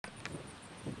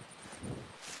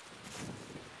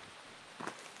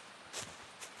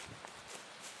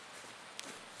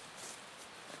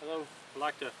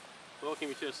like to welcome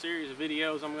you to a series of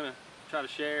videos I'm going to try to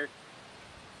share.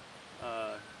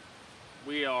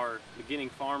 We are beginning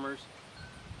farmers,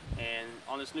 and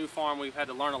on this new farm we've had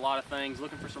to learn a lot of things,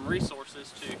 looking for some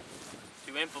resources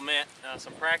to implement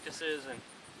some practices, and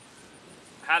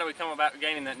how do we come about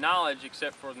gaining that knowledge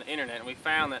except for the internet. And we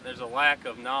found that there's a lack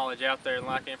of knowledge out there and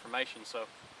lack of information, so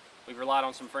we've relied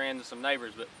on some friends and some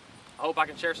neighbors, but I hope I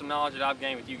can share some knowledge that I've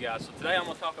gained with you guys. So today I'm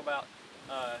going to talk about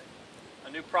a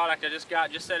new product I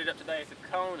just set it up today. It's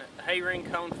a hay ring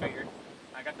cone feeder.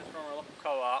 I got this from our local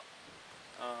co-op.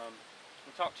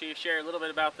 We'll talk to you, share a little bit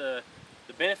about the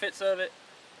benefits of it,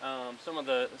 some of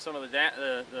the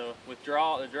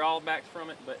drawbacks from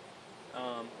it, but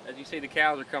as you see, the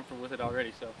cows are comfortable with it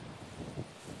already. So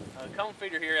cone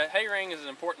feeder here, a hay ring is an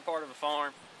important part of a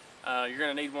farm. You're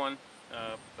going to need one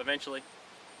eventually.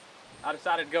 I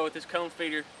decided to go with this cone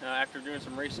feeder after doing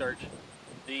some research.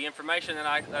 The information that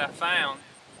I found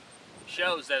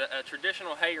shows that a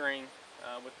traditional hay ring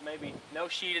with maybe no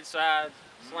sheeted sides,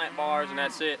 slant bars, and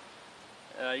that's it,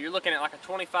 you're looking at like a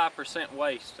 25%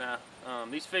 waste.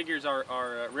 These figures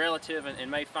are relative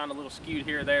and may find a little skewed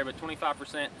here or there, but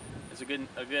 25% is a good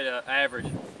average.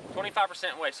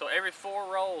 25% waste. So every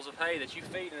 4 rolls of hay that you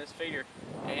feed in this feeder,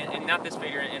 and not this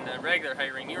feeder, in the regular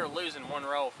hay ring, you're losing 1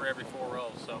 roll for every 4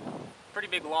 rolls. So pretty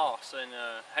big loss, and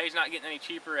hay's not getting any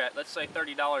cheaper at, let's say,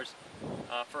 $30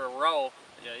 for a roll.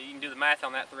 You can do the math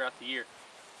on that throughout the year.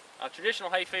 A traditional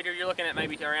hay feeder, you're looking at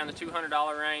maybe around the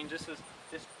 $200 range. This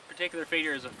particular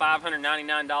feeder is a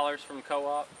 $599 from the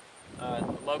co-op,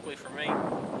 locally for me.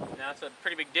 Now it's a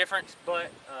pretty big difference, but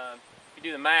if you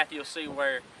do the math, you'll see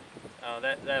where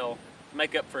that'll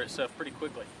make up for itself pretty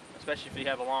quickly, especially if you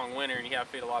have a long winter and you have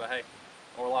to feed a lot of hay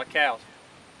or a lot of cows.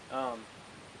 Now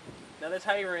this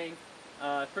hay ring,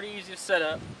 pretty easy to set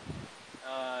up,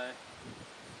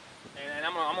 and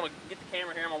I'm gonna get the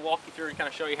camera here. I'm gonna walk you through and kind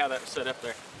of show you how that's set up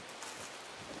there.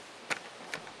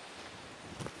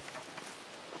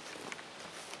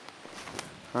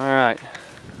 All right.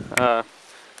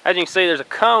 As you can see, there's a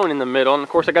cone in the middle, and of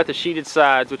course I got the sheeted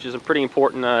sides, which is pretty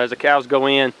important as the cows go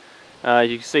in. As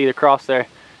you can see across there,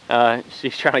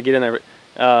 she's trying to get in there,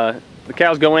 but the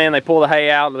cows go in, they pull the hay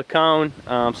out of the cone.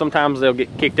 Sometimes they'll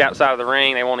get kicked outside of the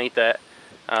ring, they won't eat that.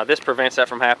 This prevents that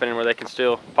from happening, where they can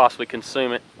still possibly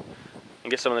consume it and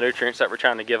get some of the nutrients that we're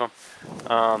trying to give them.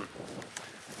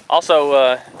 Also,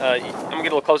 I'm gonna get a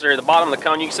little closer here. At the bottom of the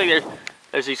cone, you can see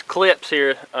there's these clips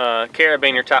here,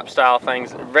 carabiner type style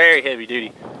things, very heavy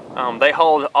duty. They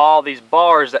hold all these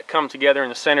bars that come together in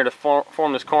the center to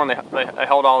form this corn. They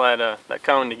hold all that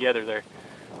cone together there.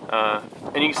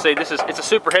 And you can see it's a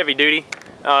super heavy duty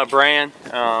brand.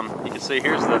 You can see if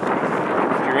you're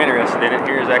interested in it,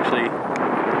 here's actually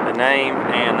the name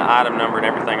and the item number and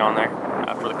everything on there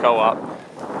for the co-op.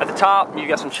 At the top, you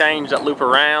got some chains that loop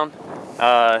around.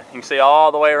 You can see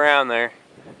all the way around there.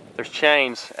 There's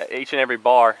chains at each and every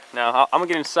bar. Now I'm gonna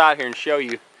get inside here and show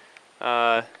you.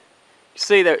 You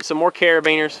see there's some more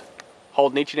carabiners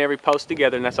holding each and every post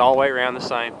together, and that's all the way around the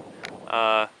same.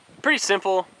 Pretty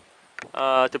simple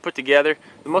to put together.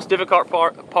 The most difficult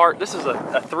part, this is a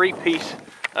 3-piece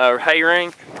hay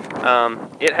ring.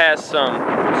 It has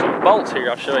some bolts here.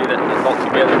 I'll show you that bolt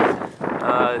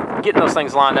together. Getting those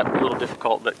things lined up is a little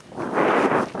difficult, but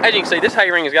as you can see, this hay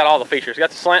ring has got all the features. It's got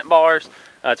the slant bars.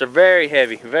 It's a very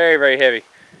heavy, very heavy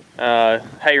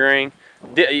hay ring.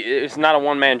 It's not a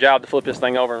one-man job to flip this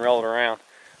thing over and roll it around.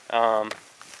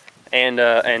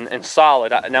 And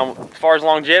solid. Now, as far as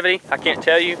longevity, I can't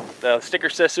tell you. The sticker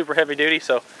says super heavy duty,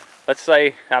 so let's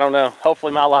say, I don't know,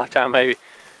 hopefully my lifetime maybe.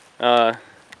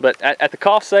 But at the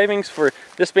cost savings for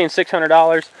this being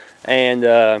 $600 and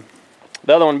the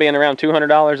other one being around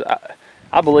 $200,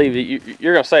 I believe that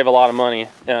you're going to save a lot of money.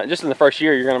 Just in the first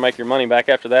year, you're going to make your money back.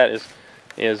 After that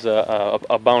is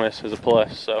a bonus, is a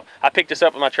plus. So I picked this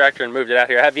up with my tractor and moved it out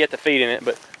here. I have yet to feed in it,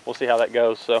 but we'll see how that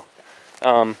goes. So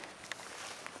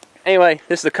anyway,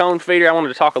 this is the cone feeder. I wanted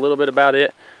to talk a little bit about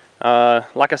it.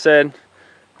 Like I said,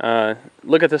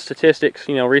 look at the statistics,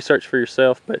 research for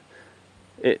yourself, but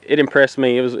it impressed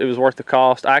me. It was worth the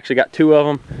cost. I actually got 2 of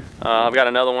them. I've got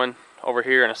another one over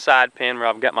here in a side pen where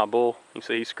I've got my bull. You can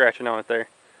see he's scratching on it there.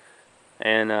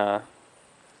 And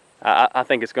I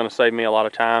think it's going to save me a lot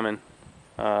of time and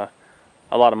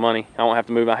a lot of money. I won't have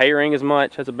to move my hay ring as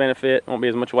much. That's a benefit. Won't be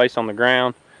as much waste on the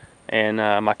ground, and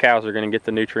my cows are going to get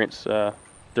the nutrients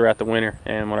throughout the winter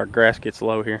and when our grass gets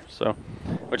low here, so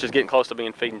which is getting close to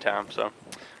being feeding time. So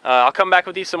I'll come back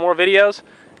with you some more videos,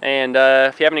 and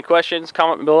if you have any questions,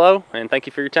 comment below, and thank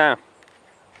you for your time.